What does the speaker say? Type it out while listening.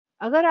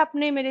अगर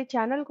आपने मेरे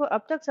चैनल को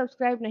अब तक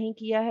सब्सक्राइब नहीं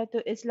किया है तो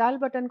इस लाल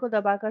बटन को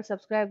दबाकर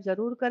सब्सक्राइब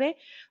ज़रूर करें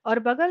और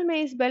बगल में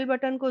इस बेल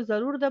बटन को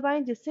ज़रूर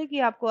दबाएं जिससे कि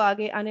आपको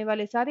आगे आने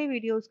वाले सारे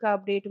वीडियोस का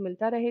अपडेट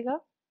मिलता रहेगा।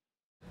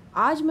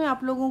 आज मैं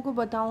आप लोगों को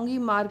बताऊंगी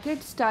मार्केट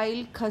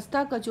स्टाइल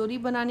खस्ता कचौरी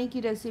बनाने की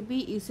रेसिपी।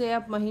 इसे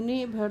आप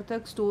महीने भर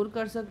तक स्टोर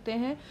कर सकते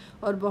हैं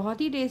और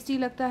बहुत ही टेस्टी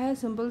लगता है।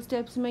 सिंपल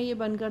स्टेप्स में ये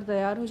बनकर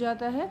तैयार हो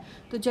जाता है।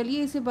 तो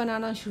चलिए इसे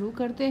बनाना शुरू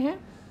करते हैं।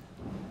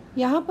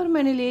 यहाँ पर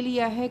मैंने ले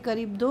लिया है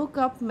करीब 2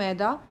 कप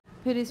मैदा।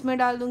 फिर इसमें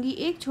डाल दूंगी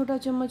 1 छोटा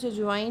चम्मच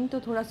अजवाइन। तो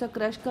थोड़ा सा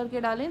क्रश करके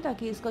डालें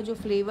ताकि इसका जो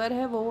फ्लेवर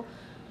है वो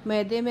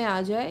मैदे में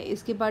आ जाए।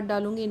 इसके बाद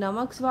डालूंगी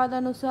नमक स्वाद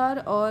अनुसार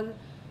और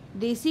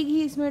देसी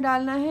घी इसमें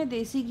डालना है।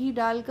 देसी घी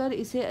डालकर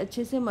इसे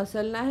अच्छे से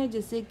मसलना है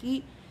जिससे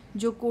कि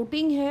जो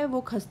कोटिंग है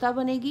वो खस्ता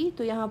बनेगी।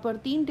 तो यहाँ पर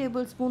 3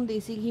 टेबलस्पून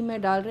देसी घी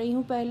मैं डाल रही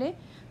हूँ पहले।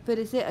 फिर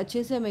इसे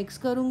अच्छे से मिक्स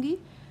करूँगी।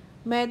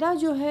 मैदा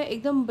जो है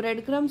एकदम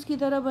ब्रेड क्रम्स की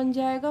तरह बन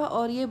जाएगा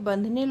और ये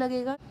बंधने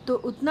लगेगा, तो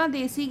उतना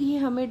देसी घी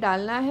हमें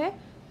डालना है।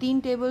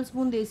 3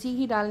 टेबलस्पून देसी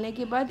घी डालने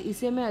के बाद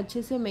इसे मैं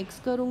अच्छे से मिक्स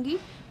करूँगी।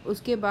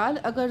 उसके बाद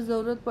अगर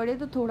ज़रूरत पड़े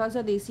तो थोड़ा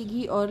सा देसी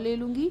घी और ले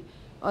लूँगी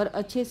और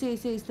अच्छे से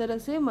इसे इस तरह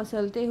से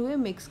मसलते हुए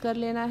मिक्स कर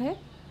लेना है।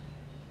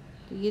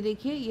 तो ये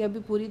देखिए ये अभी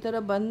पूरी तरह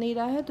बन नहीं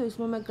रहा है, तो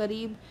इसमें मैं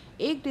करीब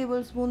 1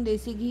 टेबलस्पून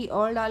देसी घी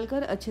और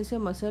डालकर अच्छे से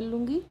मसल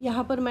लूँगी।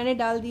 यहाँ पर मैंने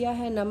डाल दिया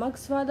है नमक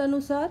स्वाद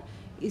अनुसार।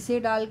 इसे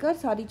डालकर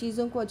सारी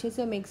चीज़ों को अच्छे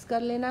से मिक्स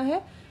कर लेना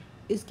है।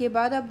 इसके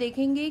बाद आप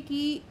देखेंगे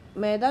कि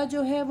मैदा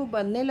जो है वो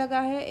बनने लगा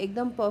है।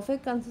 एकदम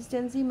परफेक्ट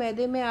कंसिस्टेंसी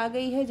मैदे में आ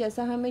गई है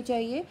जैसा हमें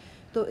चाहिए।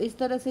 तो इस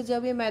तरह से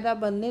जब ये मैदा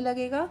बनने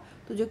लगेगा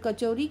तो जो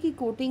कचौरी की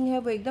कोटिंग है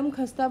वो एकदम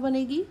खस्ता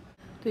बनेगी।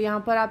 तो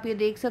यहाँ पर आप ये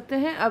देख सकते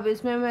हैं। अब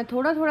इसमें मैं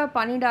थोड़ा थोड़ा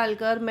पानी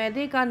डालकर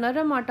मैदे का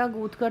नरम आटा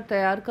गूँथ कर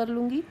तैयार कर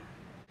लूँगी।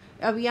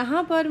 अब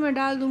यहाँ पर मैं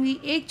डाल दूँगी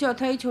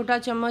 1/4 छोटा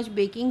चम्मच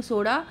बेकिंग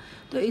सोडा।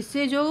 तो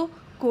इससे जो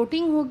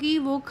कोटिंग होगी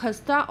वो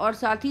खस्ता और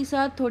साथ ही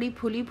साथ थोड़ी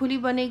फुली फुली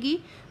बनेगी,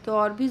 तो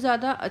और भी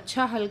ज़्यादा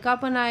अच्छा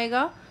हल्कापन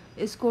आएगा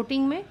इस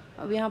कोटिंग में।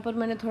 अब यहाँ पर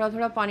मैंने थोड़ा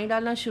थोड़ा पानी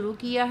डालना शुरू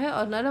किया है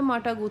और नरम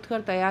आटा गूँथ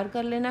कर तैयार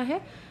कर लेना है।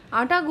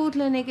 आटा गूँथ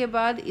लेने के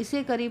बाद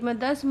इसे करीब मैं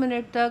 10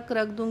 मिनट तक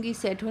रख दूँगी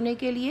सेट होने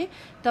के लिए।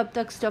 तब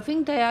तक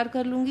स्टफिंग तैयार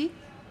कर लूँगी।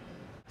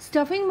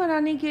 स्टफिंग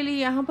बनाने के लिए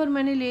यहाँ पर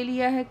मैंने ले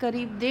लिया है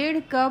करीब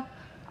 1.5 कप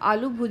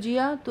आलू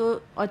भुजिया।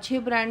 तो अच्छे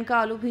ब्रांड का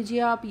आलू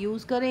भुजिया आप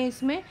यूज़ करें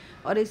इसमें,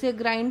 और इसे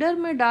ग्राइंडर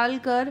में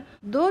डालकर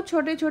 2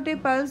 छोटे छोटे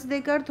पल्स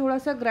देकर थोड़ा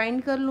सा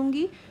ग्राइंड कर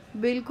लूँगी।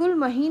 बिल्कुल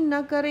महीन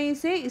न करें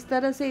इसे, इस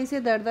तरह से इसे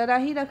दरदरा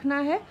ही रखना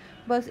है।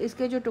 बस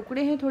इसके जो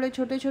टुकड़े हैं थोड़े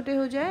छोटे छोटे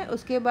हो जाएं।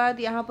 उसके बाद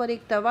यहाँ पर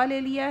एक तवा ले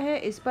लिया है,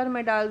 इस पर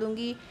मैं डाल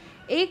दूँगी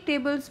 1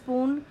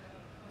 टेबलस्पून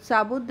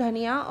साबुत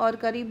धनिया और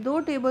करीब 2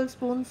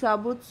 टेबलस्पून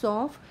साबुत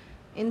सौंफ।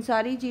 इन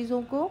सारी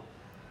चीज़ों को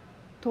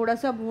थोड़ा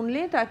सा भून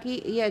लें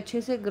ताकि ये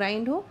अच्छे से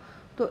ग्राइंड हो।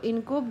 तो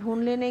इनको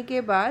भून लेने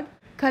के बाद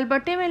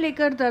खलबट्टे में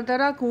लेकर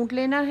दरदरा कूट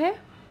लेना है।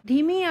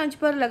 धीमी आंच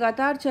पर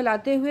लगातार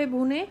चलाते हुए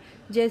भूनें।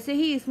 जैसे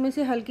ही इसमें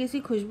से हल्की सी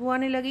खुशबू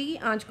आने लगेगी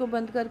आंच को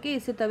बंद करके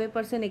इसे तवे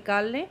पर से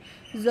निकाल लें।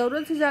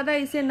 ज़रूरत से ज़्यादा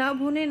इसे ना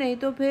भूनें, नहीं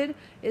तो फिर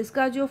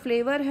इसका जो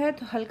फ्लेवर है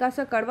तो हल्का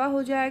सा कड़वा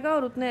हो जाएगा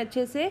और उतने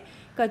अच्छे से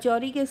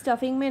कचौरी के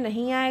स्टफिंग में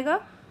नहीं आएगा।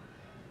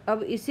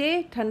 अब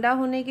इसे ठंडा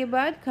होने के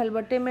बाद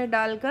खलबट्टे में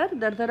डालकर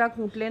दरदरा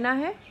कूट लेना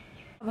है।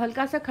 अब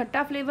हल्का सा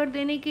खट्टा फ्लेवर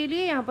देने के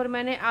लिए यहाँ पर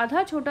मैंने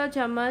आधा छोटा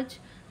चम्मच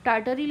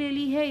टाटरी ले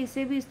ली है।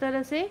 इसे भी इस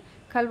तरह से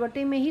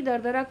खलबट्टे में ही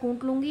दरदरा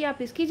कूट लूँगी।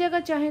 आप इसकी जगह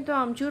चाहें तो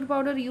आमचूर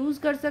पाउडर यूज़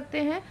कर सकते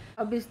हैं।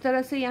 अब इस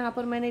तरह से यहाँ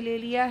पर मैंने ले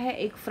लिया है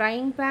एक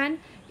फ्राइंग पैन।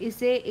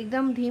 इसे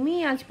एकदम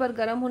धीमी आंच पर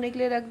गर्म होने के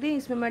लिए रख दें।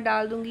 इसमें मैं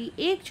डाल दूँगी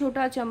 1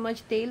 छोटा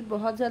चम्मच तेल।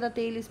 बहुत ज़्यादा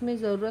तेल इसमें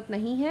ज़रूरत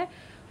नहीं है।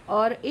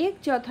 और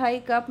 1/4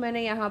 कप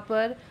मैंने यहाँ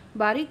पर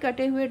बारीक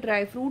कटे हुए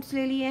ड्राई फ्रूट्स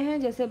ले लिए हैं,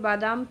 जैसे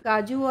बादाम,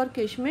 काजू और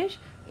किशमिश।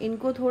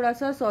 इनको थोड़ा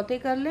सा सौते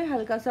कर लें,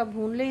 हल्का सा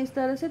भून लें इस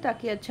तरह से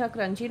ताकि अच्छा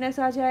क्रंचीनेस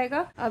आ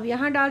जाएगा। अब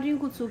यहाँ डाल रही हूँ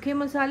कुछ सूखे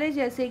मसाले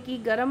जैसे कि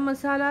गरम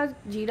मसाला,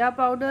 जीरा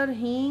पाउडर,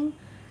 हींग,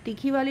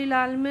 तीखी वाली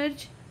लाल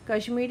मिर्च,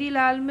 कश्मीरी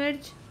लाल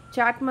मिर्च,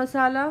 चाट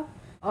मसाला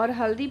और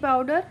हल्दी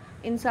पाउडर।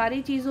 इन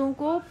सारी चीज़ों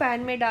को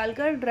पैन में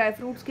डालकर ड्राई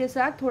फ्रूट्स के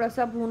साथ थोड़ा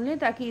सा भून लें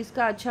ताकि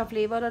इसका अच्छा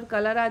फ्लेवर और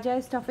कलर आ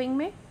जाए स्टफिंग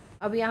में।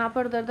 अब यहाँ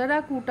पर दरदरा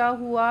कूटा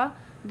हुआ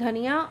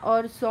धनिया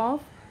और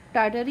सौंफ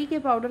टाटरी के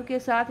पाउडर के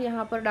साथ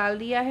यहाँ पर डाल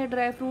दिया है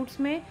ड्राई फ्रूट्स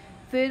में।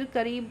 फिर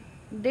करीब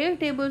 1.5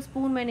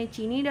 टेबलस्पून मैंने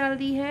चीनी डाल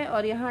दी है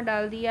और यहाँ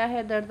डाल दिया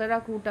है दरदरा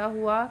कूटा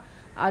हुआ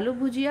आलू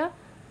भुजिया।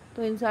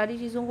 तो इन सारी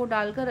चीज़ों को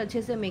डालकर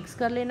अच्छे से मिक्स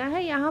कर लेना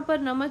है। यहाँ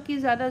पर नमक की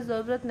ज़्यादा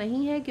ज़रूरत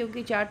नहीं है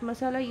क्योंकि चाट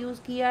मसाला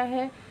यूज़ किया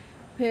है।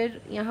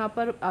 फिर यहाँ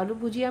पर आलू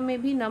भुजिया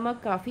में भी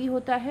नमक काफ़ी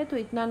होता है, तो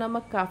इतना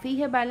नमक काफ़ी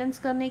है बैलेंस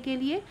करने के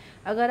लिए।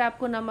 अगर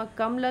आपको नमक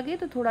कम लगे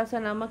तो थोड़ा सा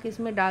नमक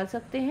इसमें डाल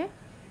सकते हैं।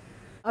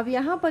 अब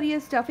यहाँ पर ये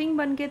स्टफिंग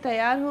बनके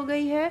तैयार हो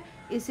गई है।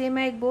 इसे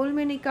मैं एक बोल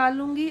में निकाल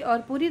लूँगी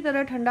और पूरी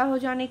तरह ठंडा हो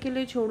जाने के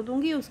लिए छोड़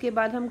दूँगी। उसके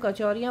बाद हम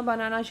कचौरियाँ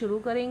बनाना शुरू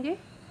करेंगे।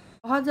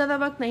 बहुत ज़्यादा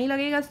वक्त नहीं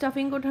लगेगा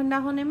स्टफिंग को ठंडा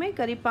होने में,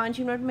 करीब 5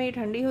 मिनट में ये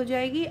ठंडी हो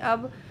जाएगी।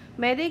 अब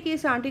मैदे के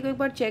इस आटे को एक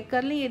बार चेक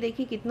कर लें। ये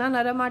देखिए कितना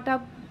नरम आटा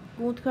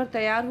गूँथ कर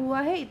तैयार हुआ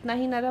है। इतना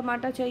ही नरम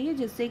आटा चाहिए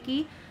जिससे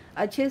कि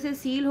अच्छे से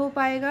सील हो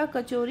पाएगा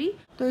कचौरी।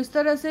 तो इस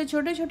तरह से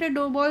छोटे छोटे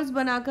डो बॉल्स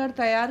बनाकर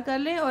तैयार कर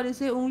लें और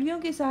इसे उंगलियों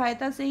की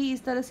सहायता से ही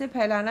इस तरह से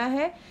फैलाना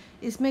है।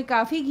 इसमें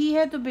काफ़ी घी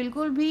है तो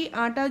बिल्कुल भी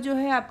आटा जो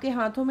है आपके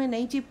हाथों में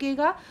नहीं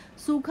चिपकेगा।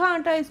 सूखा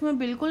आटा इसमें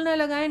बिल्कुल ना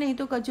लगाएं, नहीं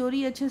तो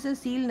कचौरी अच्छे से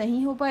सील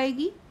नहीं हो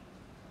पाएगी।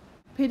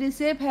 फिर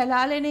इसे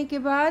फैला लेने के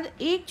बाद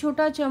एक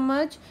छोटा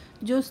चम्मच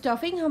जो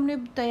स्टफिंग हमने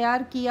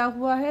तैयार किया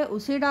हुआ है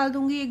उसे डाल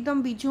दूंगी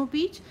एकदम बीचों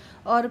बीच,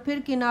 और फिर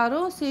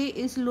किनारों से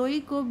इस लोई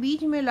को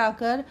बीच में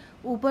लाकर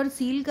ऊपर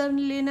सील कर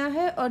लेना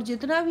है, और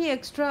जितना भी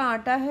एक्स्ट्रा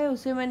आटा है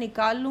उसे मैं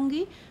निकाल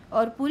लूँगी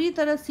और पूरी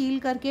तरह सील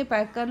करके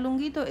पैक कर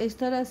लूँगी। तो इस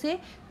तरह से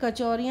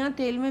कचौरियाँ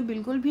तेल में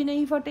बिल्कुल भी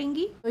नहीं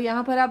फटेंगी। तो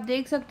यहाँ पर आप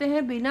देख सकते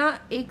हैं बिना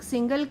एक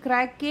सिंगल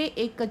क्रैक के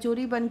एक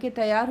कचौरी बन के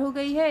तैयार हो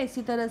गई है।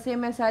 इसी तरह से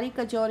मैं सारी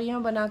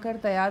कचौरियाँ बनाकर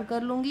तैयार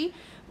कर लूँगी।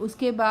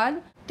 उसके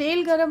बाद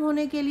तेल गरम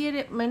होने के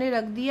लिए मैंने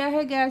रख दिया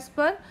है गैस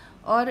पर,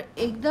 और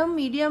एकदम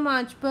मीडियम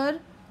आंच पर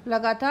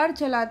लगातार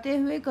चलाते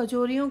हुए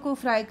कचौरियों को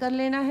फ्राई कर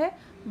लेना है।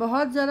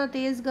 बहुत ज़्यादा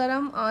तेज़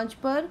गरम आंच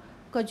पर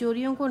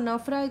कचौरियों को न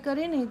फ्राई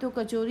करें, नहीं तो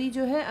कचौरी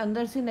जो है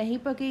अंदर से नहीं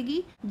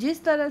पकेगी।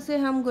 जिस तरह से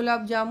हम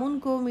गुलाब जामुन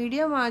को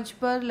मीडियम आंच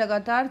पर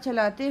लगातार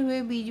चलाते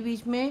हुए बीच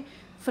बीच में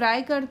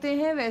फ्राई करते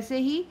हैं, वैसे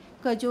ही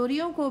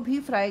कचौरियों को भी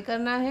फ्राई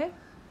करना है।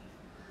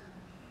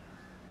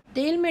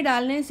 तेल में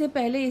डालने से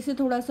पहले इसे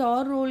थोड़ा सा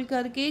और रोल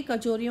करके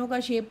कचौरियों का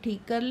शेप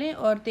ठीक कर लें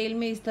और तेल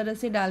में इस तरह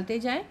से डालते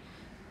जाएं,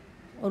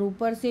 और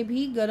ऊपर से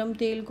भी गरम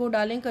तेल को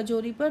डालें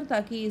कचौरी पर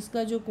ताकि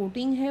इसका जो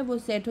कोटिंग है वो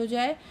सेट हो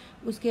जाए।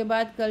 उसके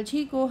बाद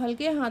कलछी को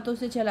हल्के हाथों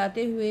से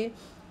चलाते हुए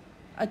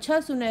अच्छा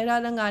सुनहरा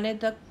रंग आने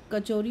तक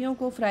कचौरियों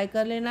को फ्राई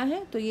कर लेना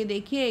है। तो ये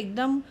देखिए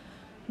एकदम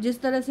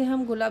जिस तरह से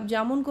हम गुलाब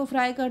जामुन को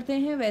फ्राई करते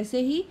हैं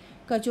वैसे ही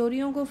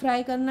कचौरियों को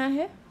फ्राई करना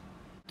है।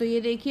 तो ये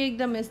देखिए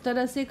एकदम इस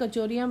तरह से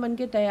कचौरियाँ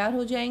बनके तैयार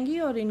हो जाएंगी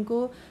और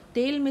इनको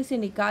तेल में से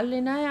निकाल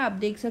लेना है। आप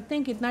देख सकते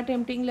हैं कितना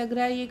टेम्पटिंग लग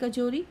रहा है ये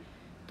कचौरी।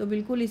 तो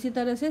बिल्कुल इसी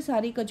तरह से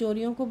सारी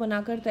कचौरियों को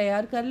बनाकर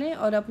तैयार कर लें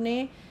और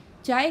अपने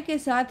चाय के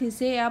साथ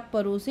इसे आप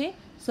परोसें,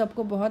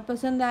 सबको बहुत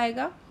पसंद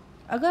आएगा।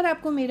 अगर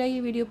आपको मेरा ये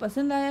वीडियो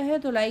पसंद आया है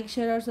तो लाइक,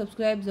 शेयर और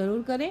सब्सक्राइब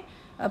ज़रूर करें।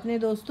 अपने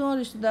दोस्तों और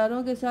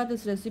रिश्तेदारों के साथ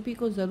इस रेसिपी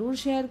को ज़रूर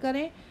शेयर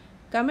करें।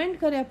 कमेंट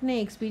करें अपने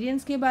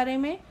एक्सपीरियंस के बारे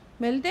में।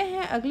 मिलते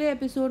हैं अगले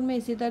एपिसोड में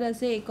इसी तरह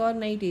से एक और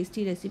नई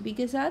टेस्टी रेसिपी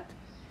के साथ।